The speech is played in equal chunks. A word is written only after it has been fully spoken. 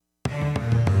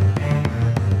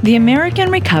The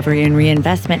American Recovery and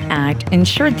Reinvestment Act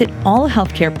ensured that all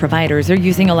healthcare providers are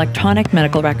using electronic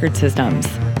medical record systems.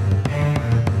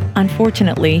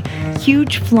 Unfortunately,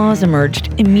 huge flaws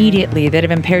emerged immediately that have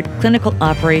impaired clinical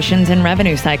operations and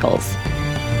revenue cycles.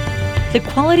 The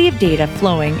quality of data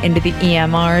flowing into the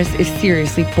EMRs is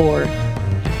seriously poor.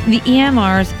 The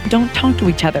EMRs don't talk to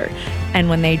each other, and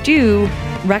when they do,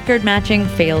 record matching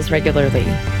fails regularly.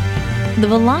 The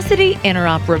Velocity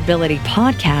Interoperability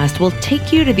podcast will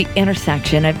take you to the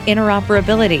intersection of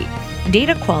interoperability,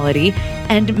 data quality,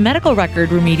 and medical record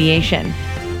remediation,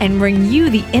 and bring you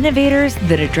the innovators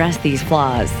that address these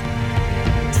flaws.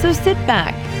 So sit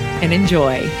back and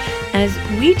enjoy as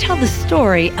we tell the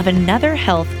story of another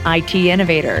health IT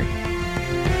innovator.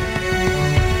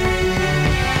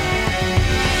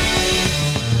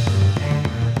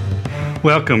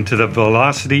 Welcome to the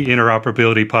Velocity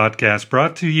Interoperability Podcast,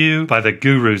 brought to you by the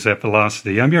gurus at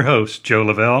Velocity. I'm your host, Joe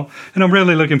Lavelle, and I'm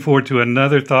really looking forward to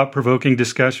another thought-provoking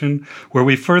discussion where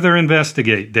we further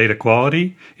investigate data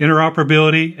quality,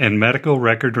 interoperability, and medical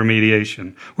record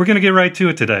remediation. We're going to get right to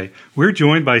it today. We're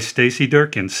joined by Stacy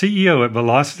Durkin, CEO at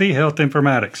Velocity Health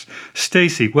Informatics.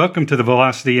 Stacy, welcome to the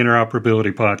Velocity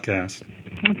Interoperability Podcast.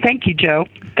 Thank you, Joe.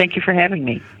 Thank you for having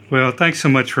me. Well, thanks so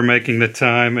much for making the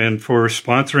time and for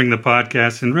sponsoring the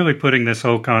podcast and really putting this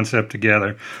whole concept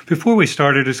together. Before we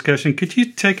start our discussion, could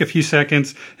you take a few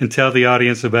seconds and tell the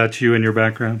audience about you and your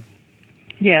background?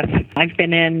 Yes, I've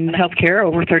been in healthcare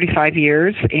over 35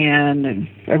 years and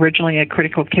originally a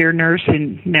critical care nurse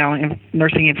and now a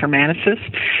nursing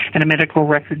informaticist and a medical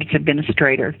records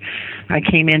administrator. I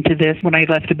came into this when I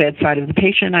left the bedside of the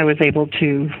patient. I was able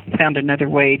to find another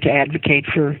way to advocate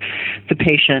for the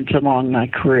patient along my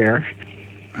career.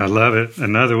 I love it.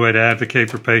 Another way to advocate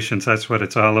for patients. That's what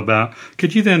it's all about.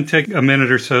 Could you then take a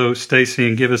minute or so, Stacy,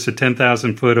 and give us a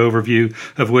 10,000-foot overview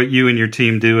of what you and your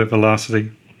team do at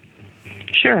Velocity?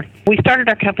 Sure. We started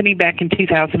our company back in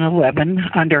 2011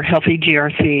 under Healthy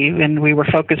GRC, and we were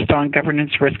focused on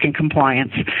governance, risk, and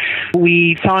compliance.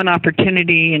 We saw an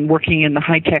opportunity in working in the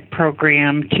high-tech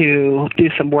program to do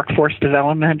some workforce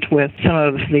development with some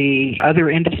of the other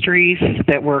industries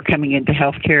that were coming into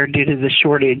healthcare due to the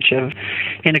shortage of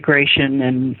integration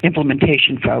and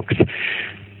implementation folks.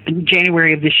 In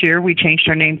January of this year, we changed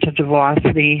our name to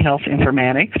Velocity Health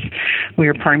Informatics. We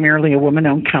are primarily a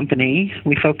woman-owned company.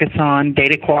 We focus on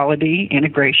data quality,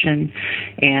 integration,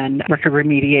 and record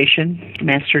remediation,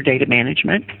 master data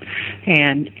management,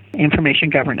 and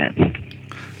information governance.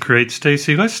 Great,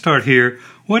 Stacy. Let's start here.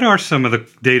 What are some of the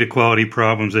data quality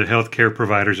problems that healthcare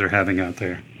providers are having out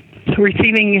there?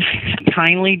 Receiving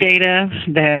timely data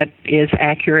that is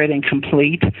accurate and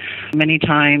complete. Many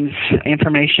times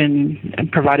information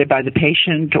provided by the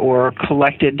patient or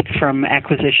collected from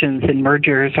acquisitions and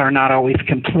mergers are not always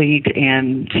complete,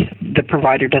 and the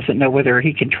provider doesn't know whether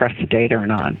he can trust the data or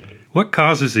not. What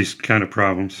causes these kind of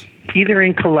problems? Either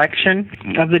in collection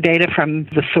of the data from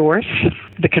the source,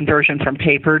 the conversion from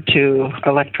paper to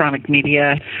electronic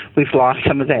media, we've lost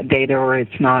some of that data or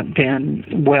it's not been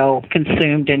well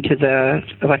consumed into the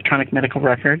electronic medical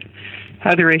record.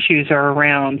 Other issues are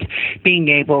around being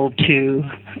able to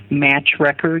match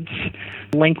records,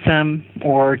 link them,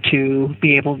 or to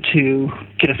be able to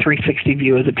get a 360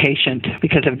 view of the patient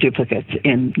because of duplicates,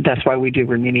 and that's why we do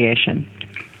remediation.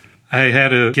 I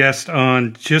had a guest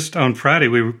on just on Friday.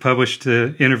 We published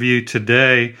the interview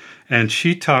today, and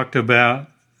she talked about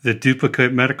the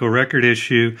duplicate medical record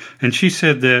issue, and she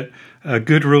said that a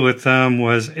good rule of thumb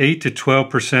was 8 to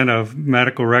 12% of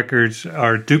medical records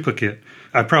are duplicate.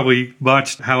 I probably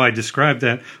botched how I described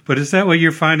that, but is that what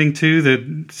you're finding too,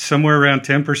 that somewhere around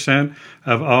 10%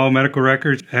 of all medical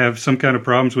records have some kind of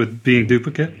problems with being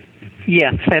duplicate?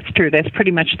 Yes, that's true. That's pretty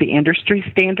much the industry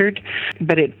standard,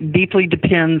 but it deeply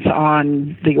depends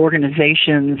on the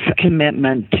organization's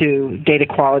commitment to data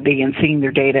quality and seeing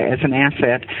their data as an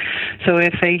asset. So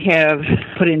if they have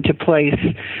put into place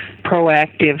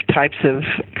proactive types of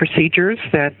procedures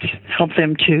that help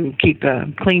them to keep a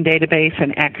clean database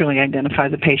and accurately identify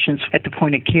the patients at the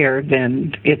point of care,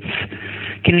 then it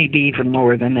can be even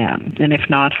lower than that, and if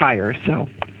not higher.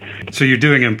 So you're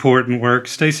doing important work.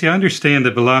 Stacy, I understand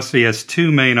that Velocity has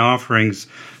two main offerings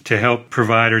to help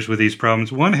providers with these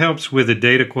problems. One helps with the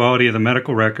data quality of the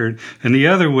medical record, and the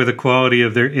other with the quality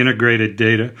of their integrated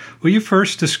data. Will you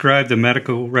first describe the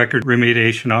medical record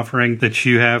remediation offering that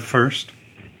you have first?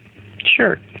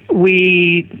 Sure.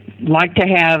 We like to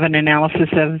have an analysis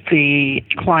of the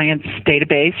client's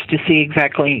database to see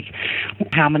exactly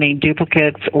how many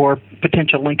duplicates or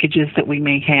potential linkages that we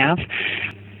may have.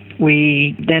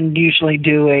 We then usually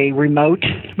do a remote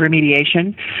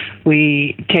remediation.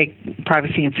 We take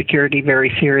privacy and security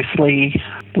very seriously.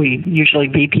 We usually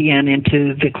VPN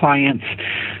into the client's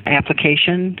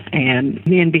application and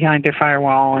in behind their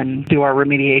firewall and do our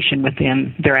remediation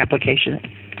within their application,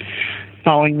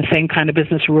 following the same kind of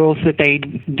business rules that they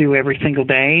do every single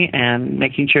day and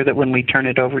making sure that when we turn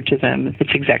it over to them,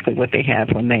 it's exactly what they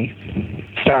had when they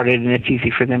started and it's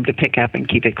easy for them to pick up and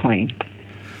keep it clean.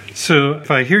 So if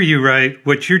I hear you right,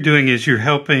 what you're doing is you're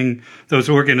helping those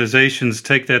organizations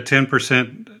take that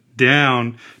 10%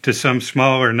 down to some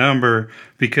smaller number,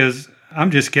 because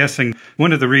I'm just guessing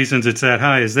one of the reasons it's that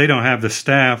high is they don't have the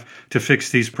staff to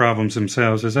fix these problems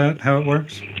themselves. Is that how it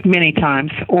works? Many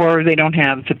times, or they don't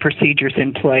have the procedures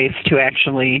in place to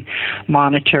actually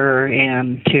monitor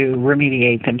and to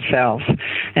remediate themselves.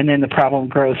 And then the problem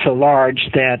grows so large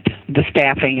that the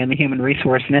staffing and the human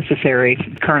resource necessary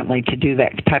currently to do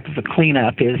that type of a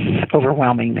cleanup is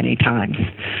overwhelming many times.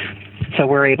 So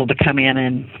we're able to come in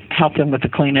and help them with the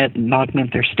cleanup and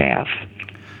augment their staff.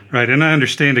 Right, and I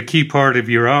understand a key part of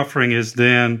your offering is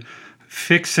then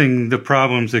fixing the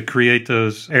problems that create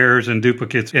those errors and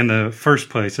duplicates in the first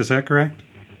place. Is that correct?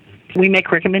 We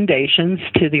make recommendations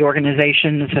to the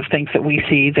organizations of things that we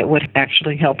see that would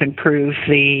actually help improve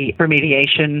the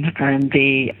remediation and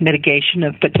the mitigation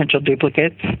of potential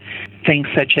duplicates. Things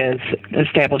such as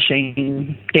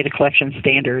establishing data collection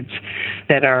standards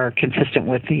that are consistent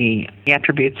with the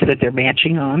attributes that they're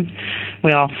matching on.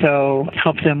 We also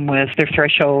help them with their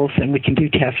thresholds, and we can do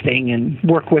testing and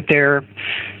work with their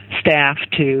staff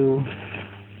to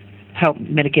help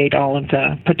mitigate all of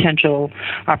the potential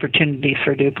opportunities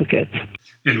for duplicates.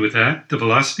 And with that, the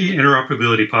Velocity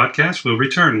Interoperability Podcast will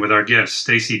return with our guest,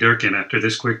 Stacy Durkin, after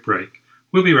this quick break.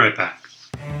 We'll be right back.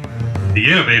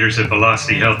 The innovators at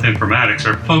Velocity Health Informatics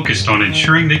are focused on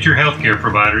ensuring that your healthcare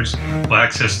providers will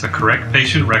access the correct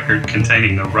patient record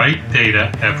containing the right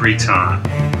data every time.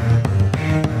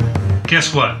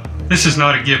 Guess what? This is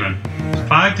not a given.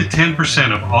 5 to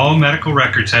 10% of all medical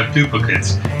records have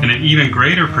duplicates, and an even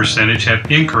greater percentage have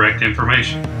incorrect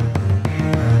information.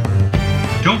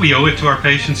 Don't we owe it to our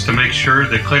patients to make sure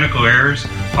that clinical errors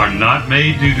are not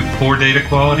made due to poor data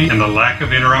quality and the lack of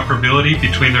interoperability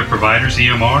between their providers'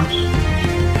 EMRs?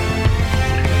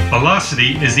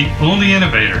 Velocity is the only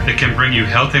innovator that can bring you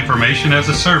health information as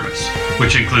a service,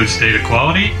 which includes data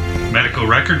quality, medical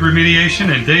record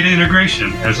remediation, and data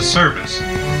integration as a service.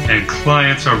 And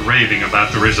clients are raving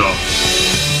about the results.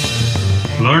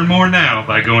 Learn more now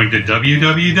by going to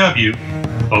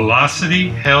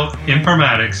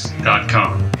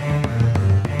www.velocityhealthinformatics.com.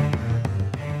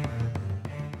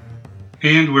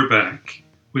 And we're back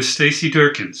with Stacy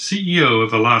Durkin, CEO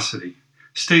of Velocity.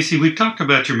 Stacy, we've talked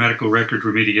about your medical record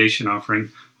remediation offering.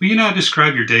 Will you now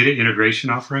describe your data integration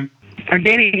offering? Our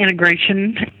data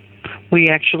integration, we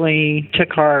actually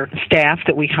took our staff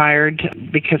that we hired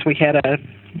because we had a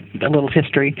little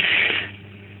history.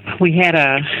 We had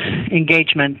a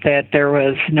engagement that there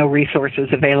was no resources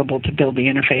available to build the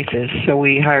interfaces. So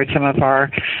we hired some of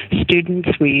our students.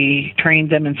 We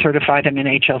trained them and certified them in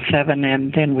HL7,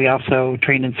 and then we also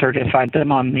trained and certified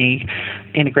them on the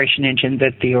integration engine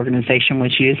that the organization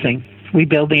was using. We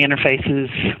build the interfaces,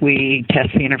 we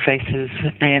test the interfaces,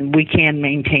 and we can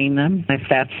maintain them if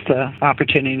that's the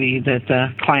opportunity that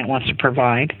the client wants to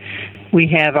provide. We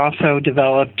have also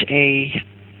developed a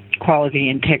quality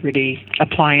integrity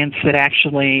appliance that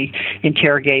actually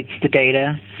interrogates the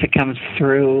data that comes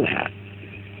through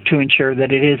to ensure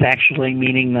that it is actually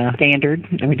meeting the standard.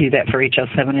 And we do that for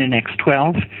HL7 and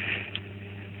X12.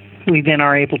 We then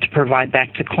are able to provide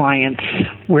back to clients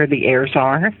where the errors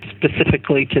are,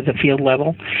 specifically to the field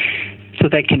level, so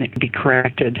they can be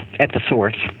corrected at the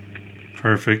source.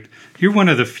 Perfect. You're one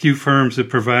of the few firms that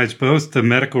provides both the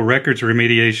medical records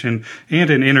remediation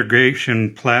and an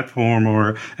integration platform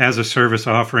or as a service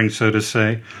offering, so to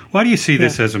say. Why do you see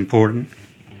this as important?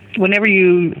 Whenever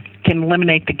you can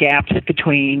eliminate the gaps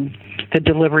between the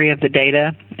delivery of the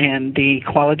data and the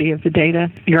quality of the data,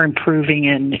 you're improving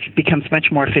and it becomes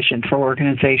much more efficient for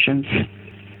organizations.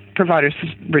 Providers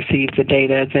receive the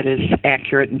data that is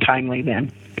accurate and timely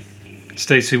then.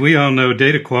 Stacy, we all know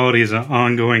data quality is an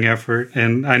ongoing effort,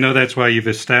 and I know that's why you've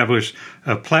established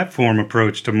a platform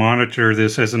approach to monitor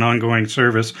this as an ongoing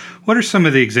service. What are some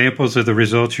of the examples of the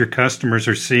results your customers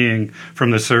are seeing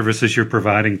from the services you're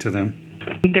providing to them?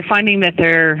 They're finding that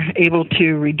they're able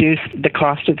to reduce the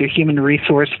cost of their human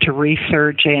resource to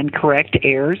research and correct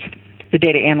errors. The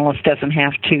data analyst doesn't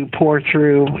have to pour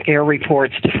through error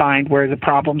reports to find where the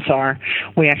problems are.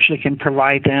 We actually can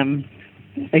provide them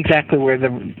exactly where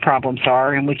the problems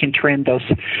are, and we can trend those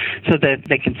so that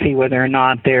they can see whether or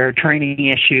not they're training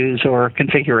issues or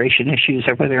configuration issues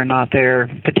or whether or not they're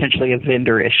potentially a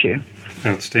vendor issue.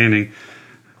 Outstanding.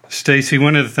 Stacy,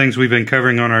 one of the things we've been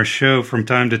covering on our show from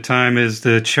time to time is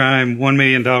the Chime $1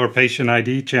 million Patient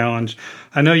ID Challenge.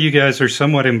 I know you guys are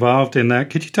somewhat involved in that.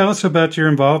 Could you tell us about your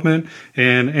involvement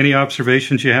and any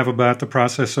observations you have about the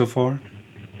process so far?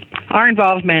 Our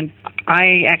involvement,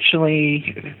 I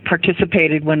actually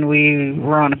participated when we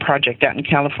were on a project out in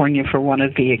California for one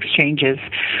of the exchanges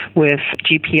with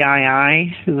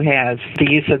GPII, who has the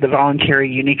use of the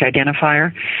voluntary unique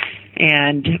identifier.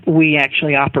 And we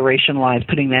actually operationalized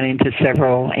putting that into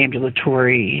several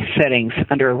ambulatory settings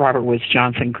under a Robert Woods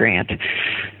Johnson grant.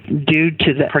 Due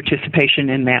to the participation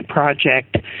in that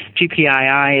project,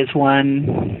 GPII is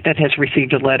one that has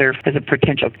received a letter as a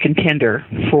potential contender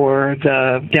for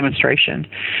the demonstration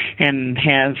and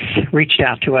has reached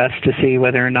out to us to see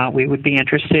whether or not we would be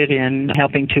interested in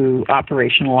helping to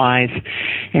operationalize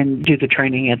and do the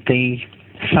training at the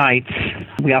sites.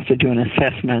 We also do an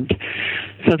assessment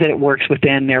so that it works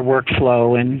within their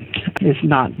workflow and is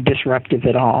not disruptive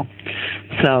at all.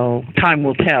 So time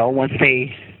will tell once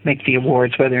they make the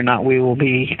awards whether or not we will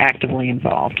be actively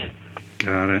involved.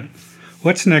 Got it.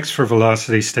 What's next for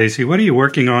Velocity, Stacy? What are you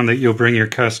working on that you'll bring your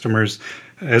customers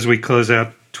as we close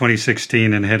out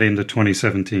 2016 and head into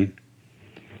 2017?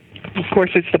 Of course,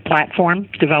 it's the platform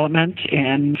development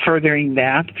and furthering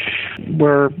that.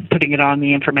 We're putting it on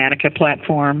the Informatica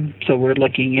platform, so we're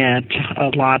looking at a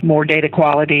lot more data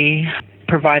quality,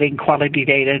 providing quality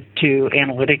data to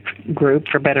analytics group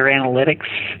for better analytics.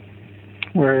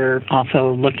 We're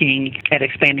also looking at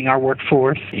expanding our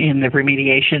workforce in the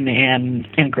remediation and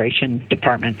integration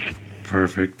departments.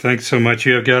 Perfect. Thanks so much.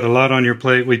 You have got a lot on your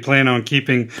plate. We plan on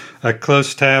keeping a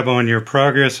close tab on your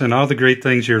progress and all the great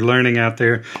things you're learning out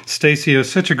there. Stacy, it was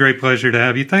such a great pleasure to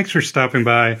have you. Thanks for stopping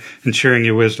by and sharing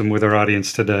your wisdom with our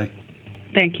audience today.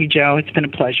 Thank you, Joe. It's been a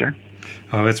pleasure.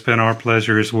 Oh, it's been our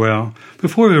pleasure as well.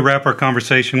 Before we wrap our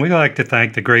conversation, we'd like to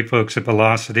thank the great folks at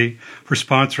Velocity for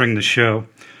sponsoring the show.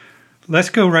 Let's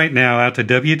go right now out to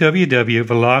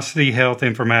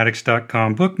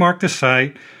www.velocityhealthinformatics.com. Bookmark the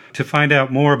site to find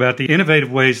out more about the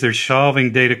innovative ways they're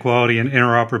solving data quality and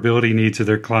interoperability needs of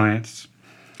their clients.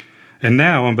 And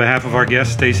now, on behalf of our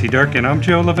guest, Stacy Durkin, I'm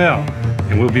Joe Lavelle,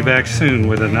 and we'll be back soon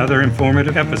with another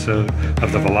informative episode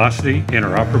of the Velocity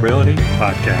Interoperability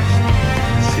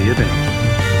Podcast. See you then.